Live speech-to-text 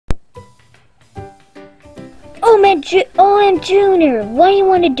I'm Junior. What do you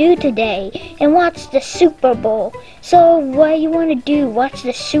want to do today? And watch the Super Bowl. So what do you want to do? Watch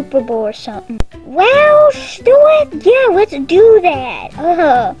the Super Bowl or something? Well, do it. Yeah, let's do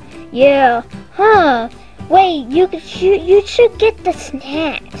that. Yeah. Huh. Wait, you should get the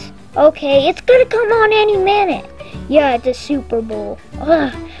snacks. Okay, it's gonna come on any minute. Yeah, the Super Bowl.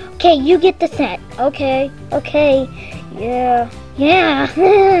 Okay, you get the snack. Okay. Yeah.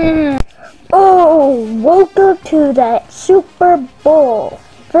 Oh, welcome to that Super Bowl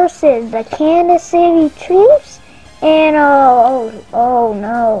versus the Kansas City Chiefs. And oh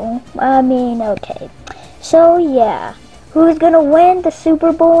no. Okay. So yeah, who's gonna win the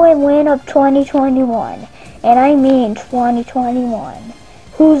Super Bowl and win of 2021? And I mean 2021.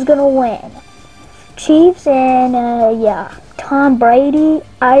 Who's gonna win? Chiefs and yeah, Tom Brady.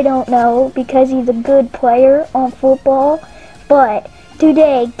 I don't know because he's a good player on football, but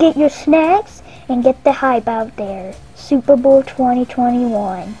today, get your snacks and get the hype out there. Super Bowl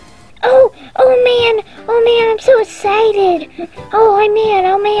 2021. Oh man, I'm so excited. Oh man,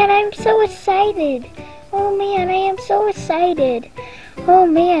 I'm so excited. Oh man, I am so excited. Oh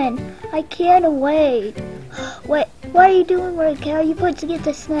man, I can't wait. What are you doing, Raquel? Are you supposed to get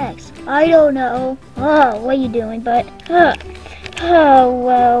the snacks? I don't know. Oh, what are you doing, but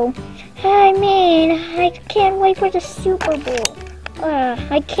well. I mean, I can't wait for the Super Bowl.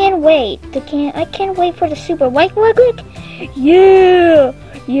 I can't wait. I can't wait for the Super Bowl. Look.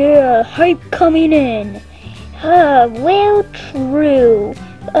 Yeah, hype coming in. Well, true.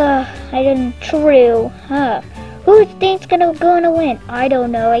 True. Who thinks gonna win? I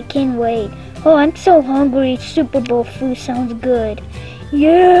don't know. I can't wait. Oh, I'm so hungry. Super Bowl food sounds good.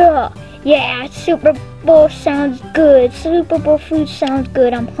 Yeah, Super Bowl sounds good. Super Bowl food sounds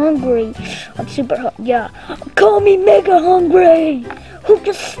good. I'm hungry. I'm yeah. Call me mega hungry. Who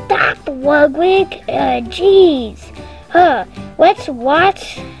can stop, Ludwig? Jeez. Let's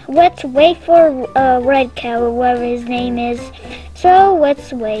wait for Red Cow or whatever his name is. So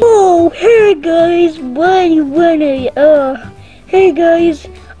let's wait. Oh, hey guys, what do you wanna? Hey guys,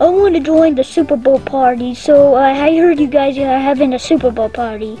 I want to join the Super Bowl party. So I heard you guys are having a Super Bowl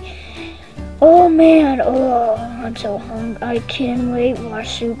party. Oh man, I'm so hungry. I can't wait for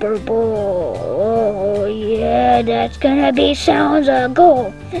Super Bowl. Oh yeah, that's gonna be sounds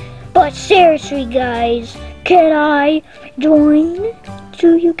cool. But seriously guys, can I join?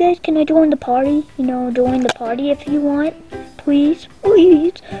 So you guys, can I join the party? Join the party if you want. Please.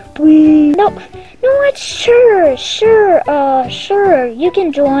 No, it's sure, you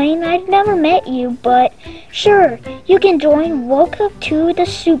can join. I've never met you, but sure, you can join. Welcome to the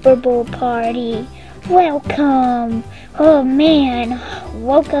Super Bowl party. Welcome. Oh man,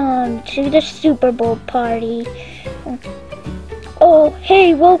 welcome to the Super Bowl party. Oh,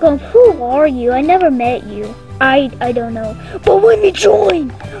 hey, welcome. Who are you? I never met you. I don't know. But let me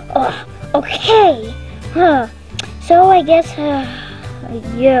join. Okay. So I guess,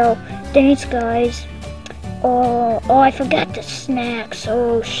 thanks guys. Oh, I forgot the snacks.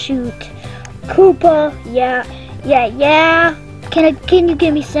 Oh shoot. Koopa, yeah. Can you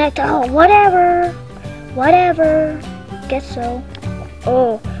give me snacks? Oh, whatever. Guess so.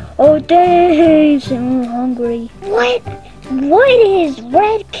 Oh, thanks. I'm hungry. What is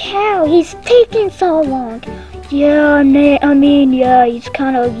Red Cow? He's taking so long. Yeah, he's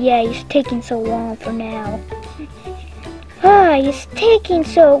taking so long for now. He's taking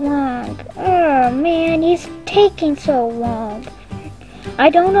so long. Oh man, he's taking so long. I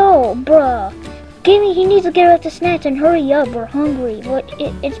don't know, bruh. He needs to get out the snacks and hurry up. We're hungry.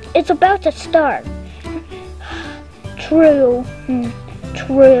 It's about to start. True.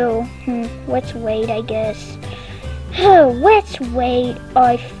 Let's wait, I guess. Let's wait.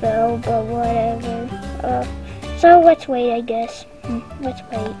 I fell, but whatever. So let's wait, I guess. Let's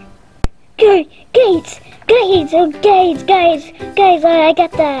wait. Guys, I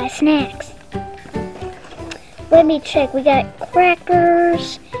got the snacks. Let me check. We got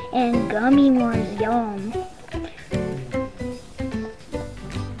crackers and gummy ones. Yum.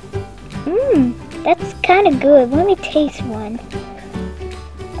 That's kind of good. Let me taste one.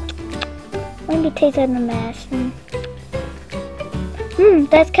 Let me taste on the mask.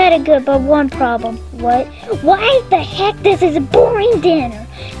 That's kind of good, but one problem. What? Why the heck this is a boring dinner?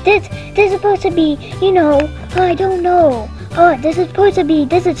 This is supposed to be, I don't know. This is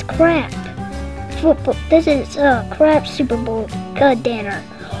crap. This is crap Super Bowl dinner.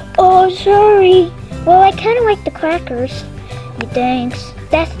 Oh, sorry. Well, I kind of like the crackers. Thanks.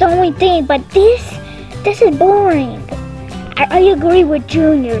 That's the only thing, but this is boring. I agree with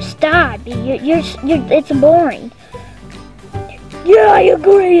Junior. Stop. It's boring. Yeah, I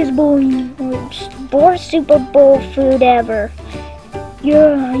agree. It's boring. worst Super Bowl food ever.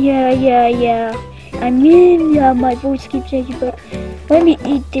 Yeah. I mean, yeah, my voice keeps changing, but let me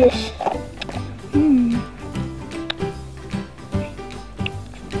eat this.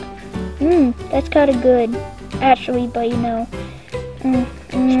 That's kind of good, actually, but you know. No.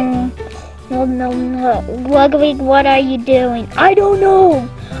 Ludwig, what are you doing? I don't know.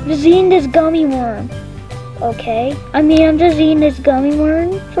 I'm just eating this gummy worm. Okay. I mean, I'm just eating this gummy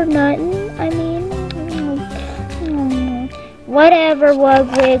worm for nothing. I mean, whatever,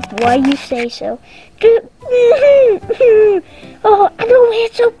 Ludwig. Why you say so? Oh, no,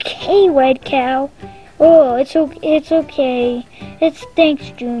 it's okay, Red Cow. Oh, it's okay. It's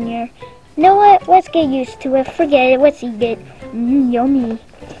thanks, Junior. You know what? Let's get used to it. Forget it. Let's eat it.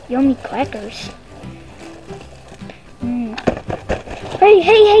 Yummy crackers.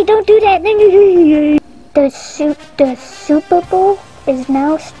 Hey! Don't do that. The Super Bowl is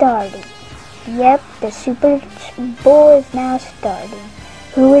now starting. Yep, the Super Bowl is now starting.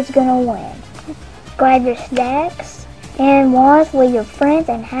 Who is gonna win? Grab your snacks and watch with your friends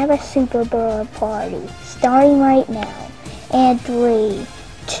and have a Super Bowl party. Starting right now. And 3,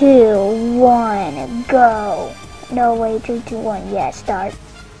 2, 1, go. No, wait, 3, 2, 1, yeah, start.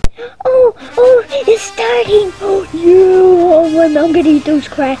 Oh, it's starting. Oh, yeah, I'm gonna eat those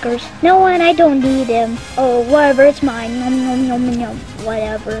crackers. No, I don't need them. Oh, whatever, it's mine. Nom,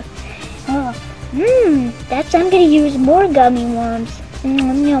 whatever. Oh, I'm gonna use more gummy worms.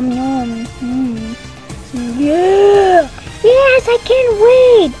 Nom. Yeah. Yes, I can't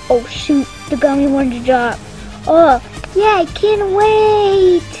wait. Oh, shoot, the gummy worms dropped. Oh, yeah, I can't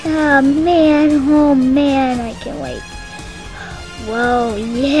wait. Oh, man, I can't wait. Whoa,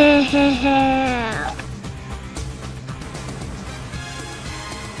 yeah.